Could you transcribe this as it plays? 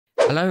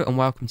Hello and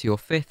welcome to your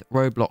 5th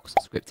Roblox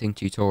scripting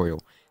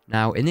tutorial.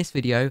 Now in this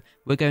video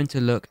we're going to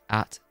look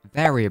at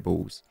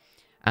variables,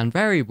 and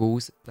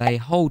variables, they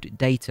hold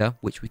data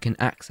which we can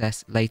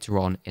access later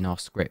on in our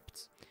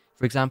scripts.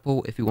 For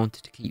example, if we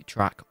wanted to keep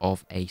track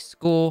of a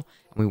score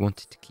and we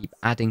wanted to keep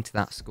adding to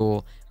that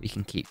score, we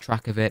can keep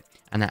track of it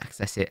and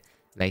access it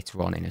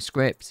later on in a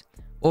script.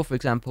 Or for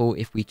example,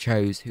 if we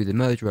chose who the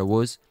murderer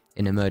was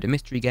in a murder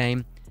mystery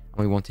game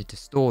and we wanted to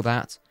store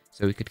that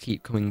so we could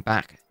keep coming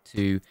back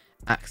to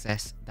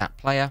access that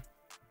player,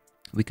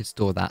 we could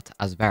store that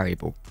as a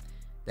variable.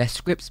 They're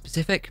script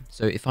specific,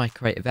 so if I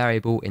create a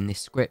variable in this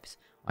script,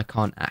 I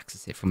can't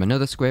access it from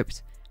another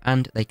script,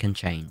 and they can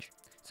change.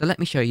 So let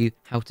me show you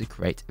how to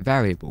create a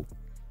variable.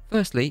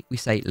 Firstly, we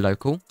say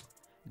local,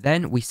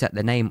 then we set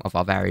the name of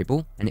our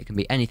variable, and it can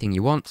be anything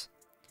you want,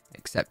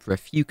 except for a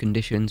few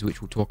conditions which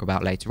we'll talk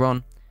about later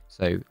on.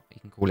 So you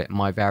can call it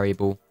my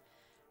variable,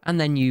 and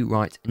then you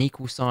write an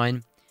equal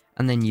sign,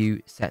 and then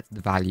you set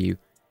the value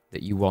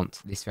that you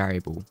want this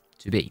variable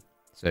to be.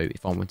 So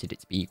if I wanted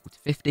it to be equal to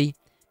 50,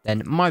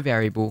 then my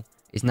variable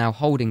is now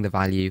holding the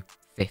value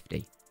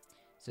 50.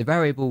 So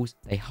variables,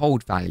 they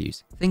hold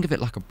values. Think of it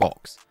like a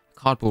box, a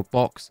cardboard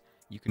box.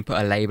 You can put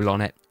a label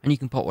on it and you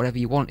can put whatever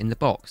you want in the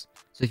box.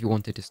 So if you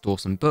wanted to store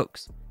some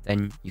books,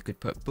 then you could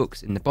put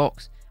books in the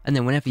box, and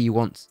then whenever you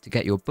want to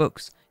get your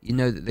books, you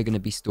know that they're going to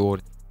be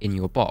stored in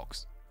your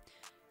box.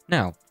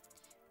 Now,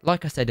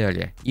 like I said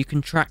earlier, you can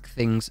track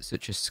things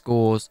such as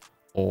scores,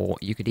 or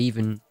you could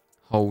even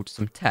hold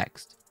some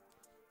text.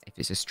 If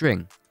it's a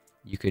string,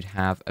 you could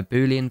have a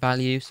boolean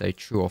value, so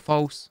true or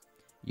false.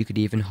 You could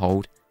even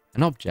hold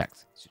an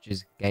object, such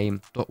as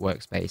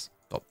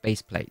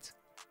game.workspace.baseplate.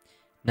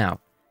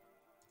 Now,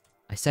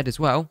 I said as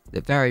well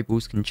that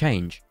variables can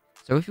change.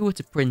 So if you were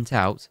to print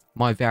out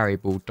my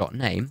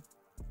variable.name,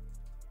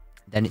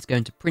 then it's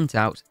going to print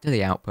out to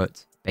the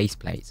output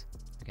baseplate,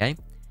 okay?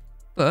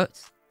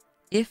 But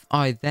if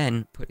I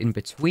then put in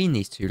between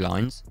these two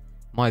lines,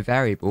 my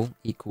variable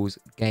equals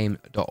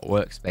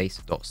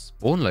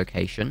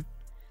game.workspace.spawnLocation,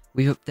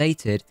 we've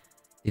updated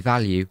the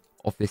value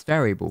of this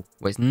variable,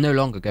 where it's no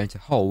longer going to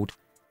hold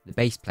the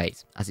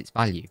baseplate as its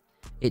value.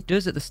 It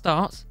does at the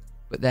start,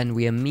 but then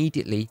we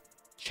immediately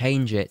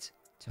change it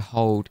to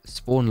hold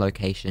spawn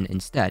location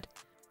instead.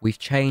 We've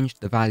changed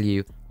the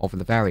value of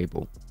the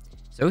variable.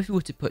 So if we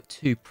were to put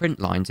two print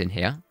lines in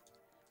here,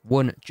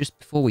 one just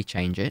before we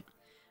change it,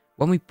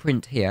 when we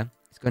print here,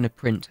 it's going to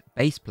print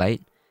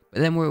baseplate, but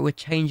then we're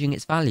changing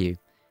its value.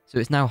 So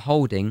it's now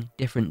holding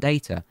different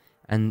data.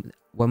 And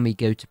when we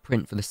go to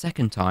print for the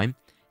second time,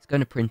 it's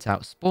going to print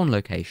out spawn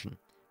location.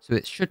 So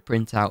it should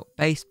print out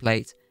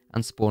baseplate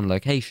and spawn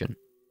location.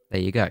 There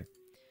you go.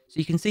 So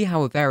you can see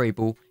how a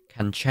variable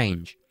can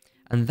change.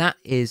 And that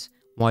is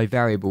why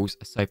variables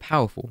are so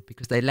powerful,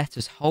 because they let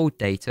us hold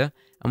data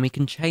and we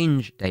can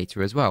change data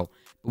as well.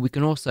 But we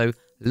can also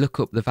look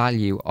up the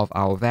value of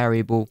our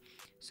variable,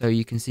 so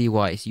you can see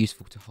why it's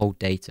useful to hold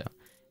data.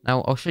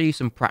 Now, I'll show you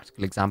some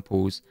practical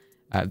examples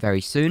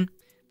very soon,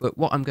 but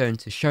what I'm going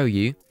to show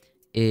you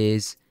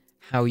is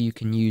how you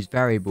can use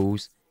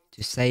variables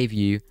to save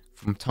you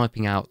from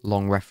typing out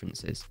long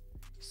references.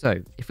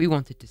 So, if we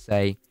wanted to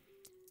say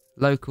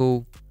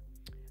local,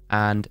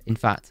 and in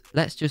fact,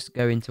 let's just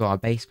go into our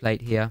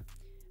baseplate here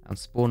and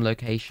spawn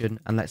location,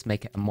 and let's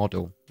make it a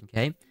model,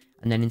 okay?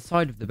 And then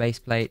inside of the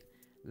baseplate,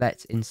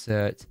 let's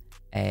insert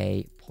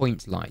a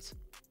point light.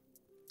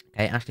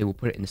 Okay, actually we'll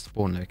put it in the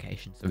spawn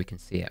location so we can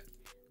see it.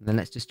 And then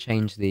let's just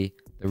change the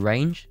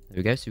range. There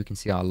we go, so we can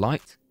see our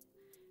light.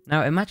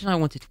 Now imagine I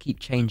wanted to keep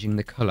changing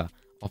the color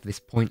of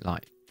this point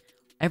light.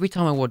 Every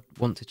time I would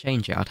want to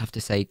change it, I'd have to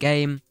say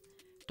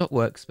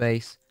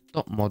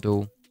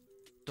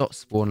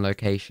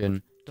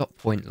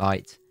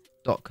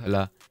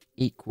game.workspace.model.spawnLocation.pointLight.color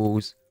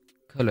equals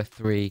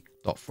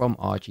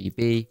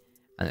color3.fromRGB,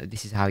 and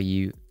this is how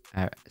you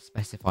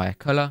specify a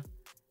color.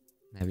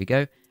 There we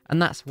go.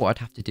 And that's what I'd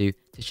have to do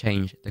to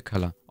change the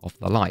color of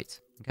the light.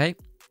 Okay,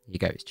 there you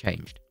go, it's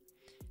changed.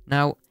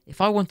 Now,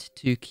 if I wanted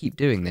to keep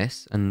doing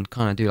this and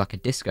kind of do like a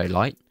disco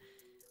light,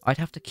 I'd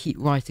have to keep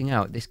writing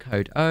out this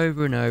code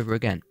over and over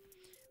again.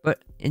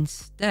 But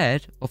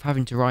instead of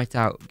having to write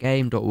out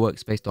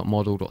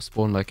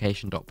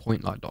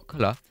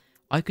game.workspace.model.spawnLocation.pointLight.color,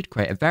 I could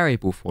create a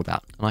variable for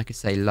that. And I could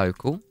say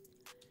local,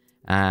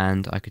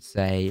 and I could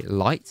say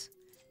light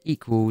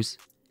equals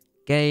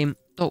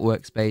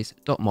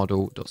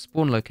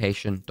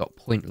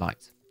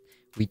game.workspace.model.spawnLocation.pointLight.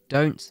 We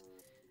don't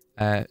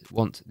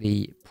want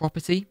the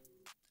property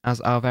as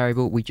our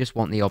variable, we just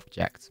want the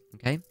object,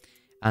 okay?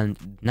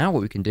 And now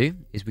what we can do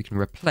is we can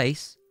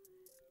replace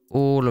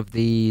all of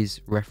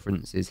these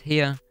references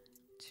here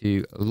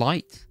to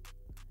light,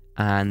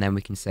 and then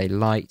we can say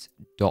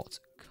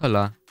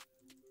light.color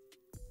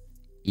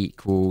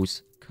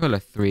equals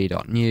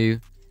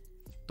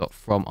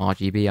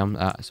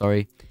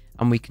color3.new.fromRGB,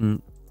 and we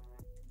can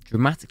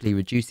dramatically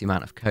reduce the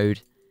amount of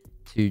code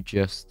to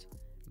just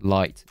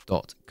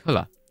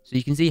light.color. So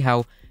you can see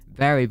how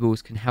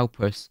variables can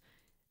help us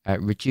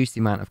reduce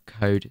the amount of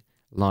code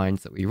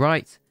lines that we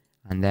write,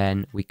 and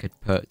then we could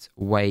put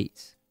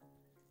weight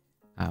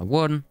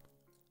 1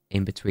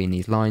 in between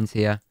these lines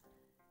here,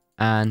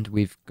 and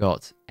we've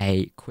got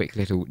a quick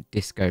little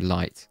disco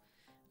light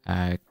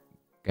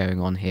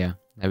going on here.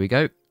 There we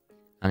go,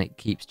 and it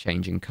keeps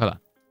changing color.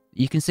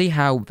 You can see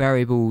how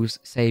variables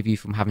save you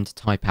from having to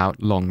type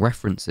out long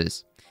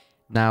references.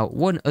 Now,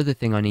 one other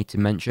thing I need to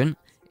mention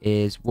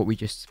is what we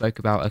just spoke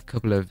about a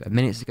couple of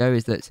minutes ago,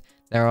 is that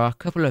there are a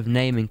couple of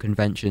naming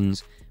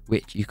conventions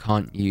which you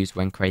can't use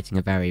when creating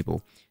a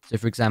variable. So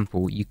for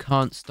example, you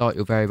can't start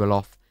your variable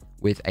off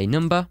with a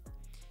number,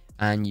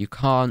 and you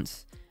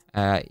can't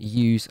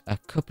use a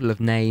couple of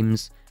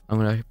names. I'm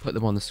going to put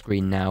them on the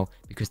screen now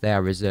because they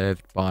are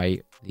reserved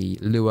by the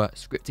Lua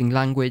scripting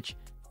language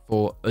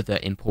for other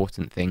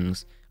important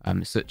things,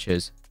 such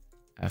as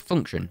a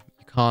function.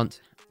 You can't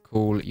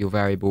call your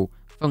variable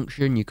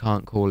function, you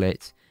can't call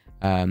it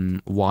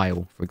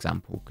while, for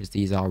example, because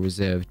these are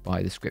reserved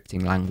by the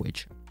scripting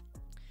language.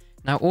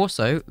 Now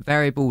also,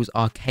 variables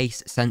are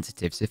case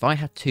sensitive. So if I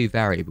had two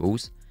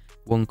variables,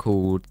 one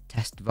called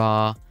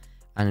testvar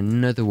and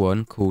another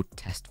one called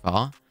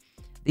testvar,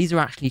 these are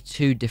actually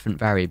two different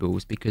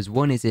variables because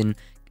one is in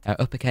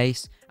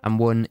uppercase and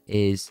one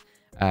is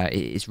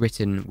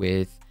written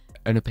with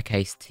an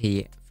uppercase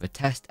T for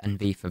test and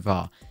V for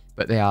var,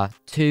 but they are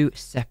two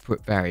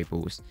separate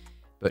variables.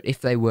 But if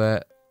they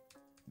were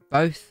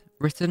both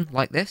written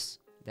like this,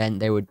 then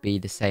they would be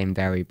the same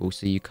variable,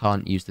 so you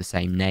can't use the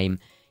same name.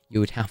 You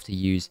would have to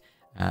use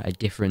a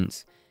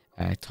different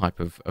type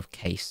of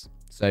case.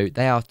 So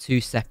they are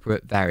two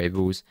separate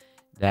variables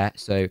there.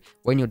 So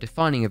when you're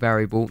defining a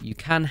variable, you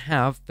can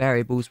have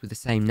variables with the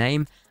same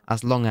name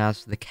as long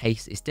as the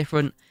case is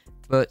different,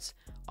 but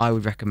I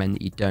would recommend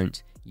that you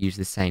don't use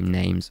the same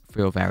names for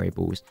your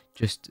variables,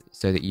 just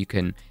so that you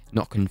can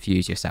not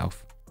confuse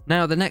yourself.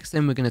 Now, the next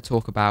thing we're going to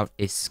talk about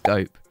is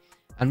scope.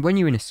 And when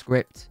you're in a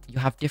script, you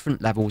have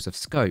different levels of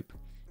scope.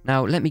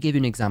 Now, let me give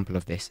you an example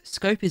of this.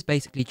 Scope is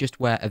basically just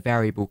where a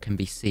variable can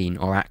be seen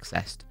or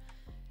accessed.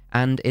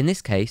 And in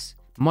this case,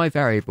 my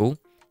variable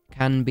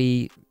can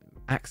be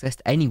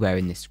accessed anywhere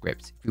in this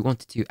script. If we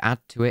wanted to add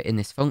to it in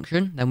this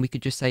function, then we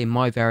could just say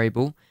my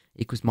variable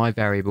equals my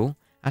variable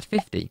at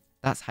 50.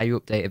 That's how you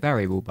update a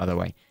variable, by the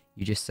way.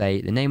 You just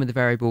say the name of the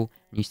variable,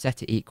 and you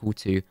set it equal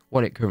to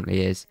what it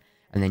currently is,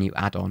 and then you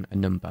add on a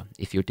number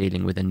if you're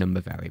dealing with a number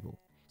variable.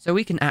 So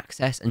we can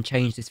access and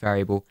change this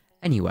variable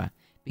anywhere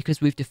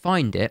because we've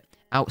defined it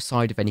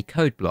outside of any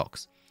code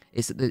blocks.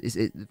 It's at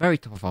the very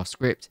top of our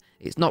script.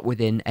 It's not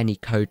within any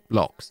code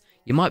blocks.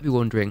 You might be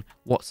wondering,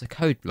 what's a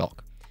code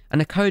block?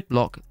 And a code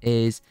block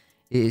is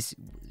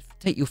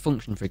take your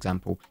function, for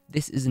example.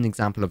 This is an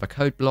example of a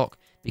code block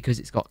because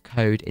it's got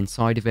code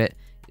inside of it,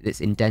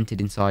 that's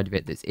indented inside of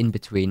it, that's in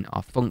between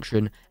our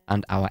function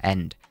and our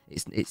end.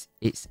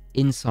 It's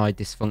inside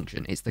this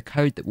function. It's the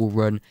code that will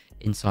run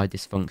inside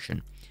this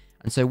function.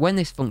 And so when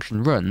this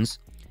function runs,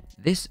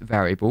 this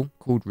variable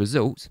called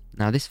result,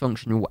 now this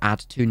function will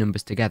add two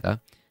numbers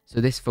together. So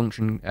this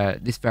function,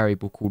 this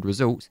variable called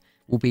result,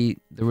 will be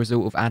the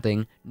result of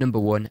adding number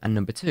 1 and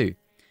number 2.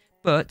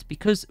 But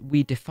because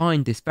we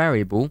defined this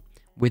variable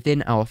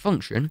within our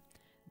function,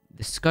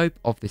 the scope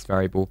of this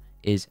variable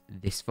is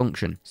this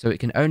function. So it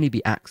can only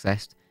be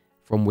accessed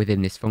from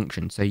within this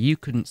function. So you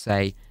couldn't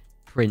say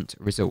print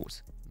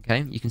result.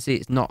 Okay, you can see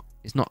it's not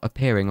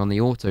appearing on the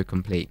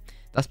autocomplete.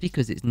 That's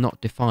because it's not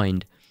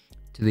defined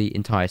to the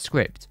entire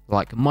script,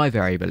 like my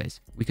variable is.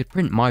 We could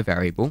print my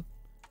variable,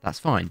 that's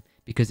fine,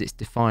 because it's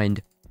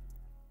defined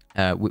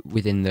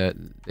within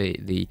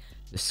the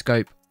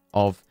scope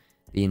of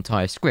the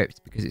entire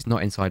script, because it's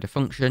not inside a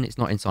function, it's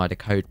not inside a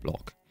code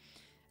block.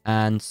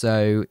 And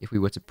so if we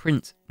were to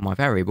print my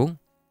variable,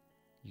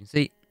 you can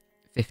see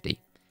 50.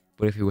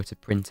 But if we were to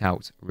print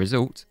out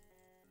result,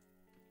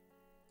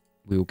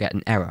 we will get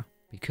an error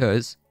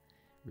because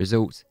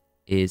result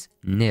is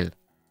nil.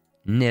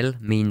 Nil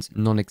means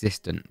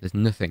non-existent. There's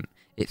nothing.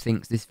 It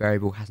thinks this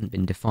variable hasn't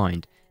been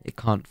defined. It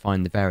can't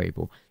find the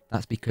variable.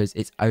 That's because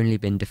it's only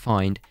been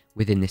defined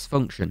within this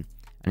function,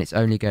 and it's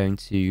only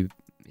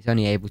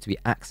able to be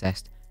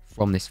accessed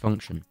from this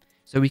function.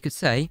 So we could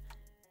say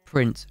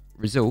print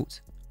result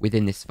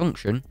within this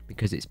function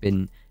because it's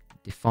been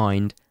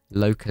defined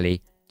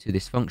locally to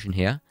this function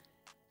here.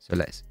 So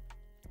let's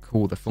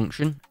call the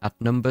function add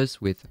numbers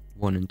with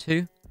 1 and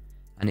 2,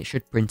 and it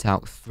should print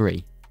out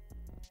 3.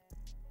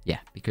 Yeah,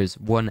 because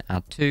 1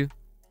 add 2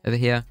 over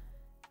here,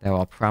 there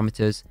are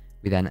parameters.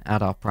 We then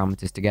add our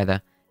parameters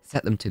together,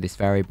 set them to this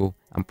variable,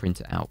 and print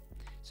it out.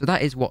 So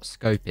that is what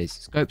scope is.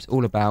 Scope's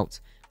all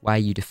about where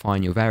you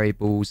define your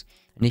variables,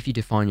 and if you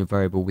define your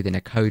variable within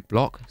a code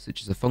block,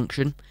 such as a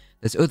function,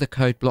 there's other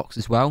code blocks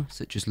as well,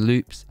 such as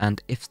loops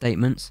and if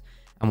statements,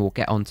 and we'll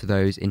get onto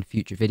those in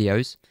future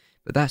videos.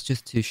 But that's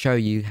just to show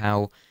you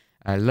how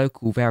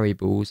local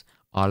variables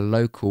are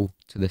local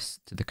to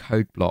the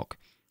code block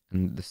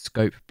and the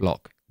scope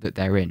block that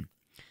they're in.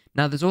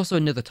 Now there's also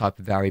another type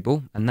of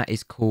variable, and that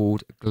is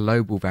called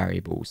global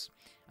variables.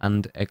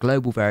 And a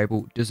global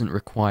variable doesn't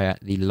require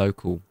the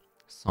local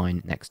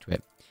sign next to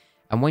it.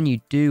 And when you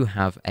do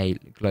have a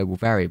global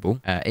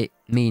variable, it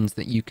means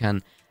that you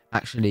can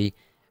actually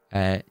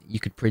you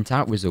could print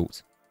out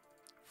results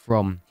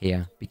from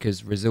here,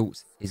 because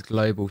results is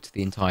global to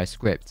the entire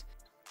script.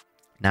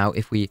 Now,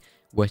 if we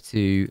were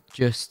to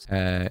just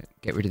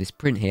get rid of this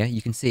print here,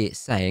 you can see it's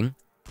saying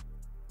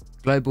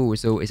global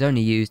result is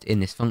only used in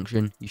this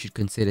function. You should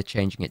consider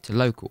changing it to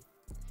local.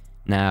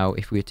 Now,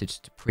 if we were to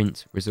just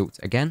print results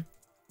again,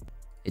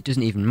 it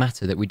doesn't even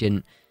matter that we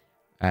didn't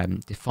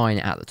define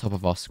it at the top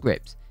of our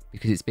script,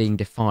 because it's being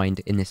defined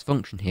in this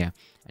function here.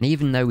 And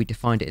even though we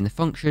defined it in the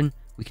function,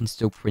 we can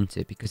still print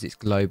it because it's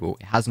global.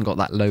 It hasn't got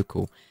that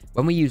local.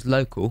 When we use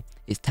local,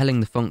 it's telling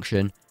the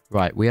function,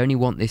 right, we only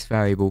want this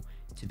variable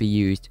to be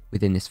used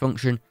within this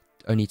function,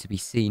 only to be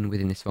seen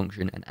within this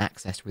function and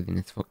accessed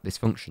within this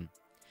function.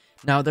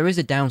 Now, there is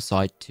a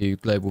downside to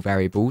global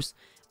variables,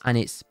 and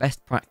it's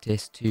best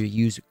practice to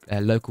use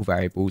local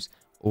variables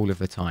all of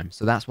the time.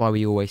 So that's why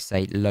we always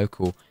say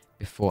local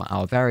before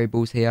our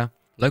variables here.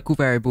 Local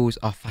variables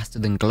are faster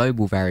than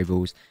global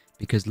variables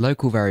because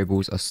local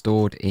variables are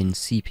stored in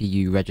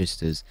CPU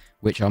registers,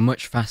 which are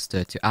much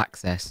faster to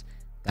access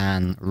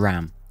than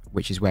RAM,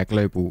 which is where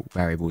global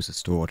variables are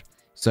stored.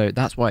 So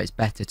that's why it's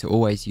better to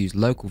always use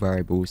local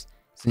variables,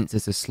 since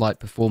there's a slight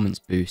performance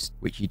boost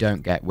which you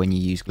don't get when you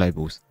use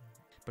globals.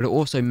 But it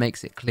also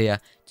makes it clear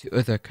to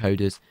other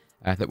coders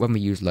that when we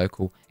use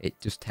local, it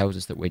just tells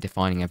us that we're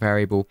defining a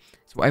variable.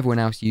 It's what everyone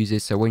else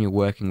uses, so when you're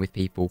working with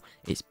people,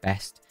 it's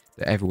best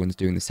that everyone's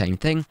doing the same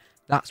thing.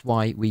 That's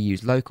why we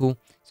use local.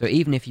 So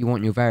even if you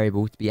want your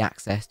variable to be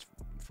accessed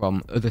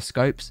from other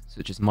scopes,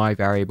 such as my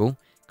variable,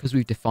 because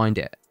we've defined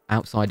it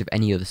outside of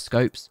any other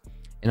scopes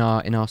in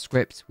our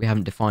script, we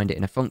haven't defined it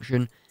in a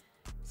function.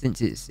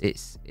 Since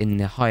it's in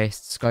the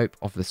highest scope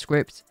of the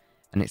script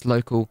and it's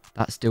local,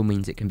 that still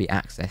means it can be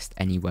accessed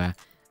anywhere,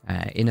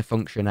 in a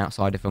function,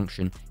 outside a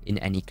function, in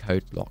any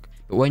code block.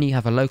 But when you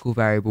have a local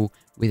variable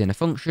within a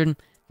function,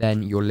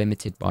 then you're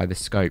limited by the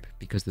scope,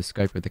 because the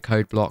scope of the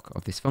code block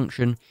of this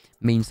function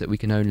means that we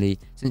can only,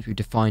 since we've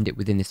defined it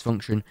within this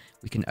function,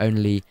 we can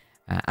only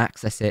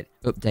access it,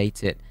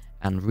 update it,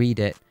 and read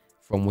it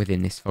from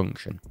within this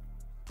function.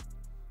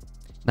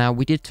 Now,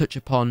 we did touch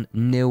upon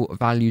nil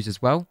values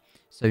as well.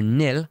 So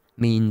nil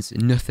means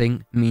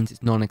nothing, means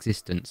it's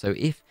non-existent. So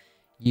if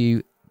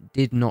you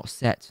did not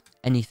set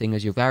anything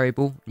as your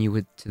variable, and you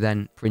were to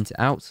then print it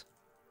out,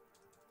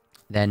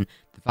 then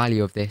the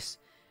value of this,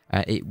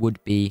 it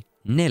would be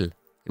nil.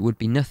 It would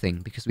be nothing,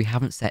 because we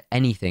haven't set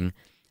anything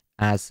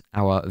as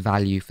our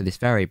value for this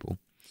variable.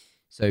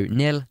 So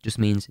nil just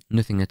means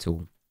nothing at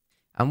all.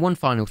 And one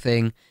final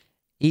thing,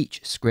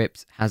 each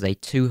script has a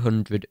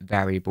 200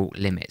 variable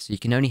limit, so you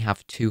can only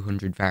have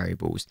 200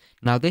 variables.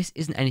 Now, this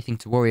isn't anything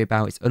to worry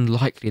about. It's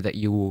unlikely that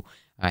you will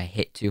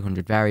hit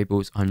 200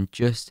 variables. I'm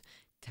just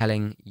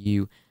telling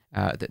you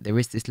that there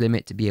is this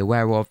limit to be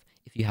aware of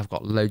if you have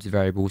got loads of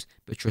variables,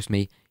 but trust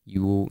me,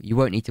 you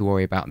won't need to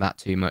worry about that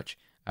too much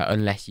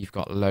unless you've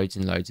got loads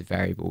and loads of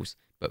variables.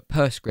 But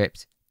per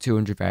script,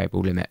 200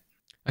 variable limit.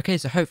 Okay,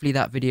 so hopefully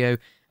that video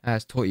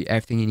has taught you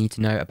everything you need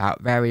to know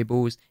about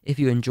variables. If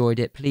you enjoyed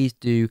it, please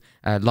do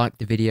like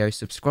the video,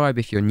 subscribe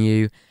if you're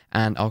new,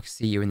 and I'll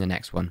see you in the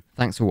next one.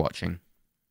 Thanks for watching.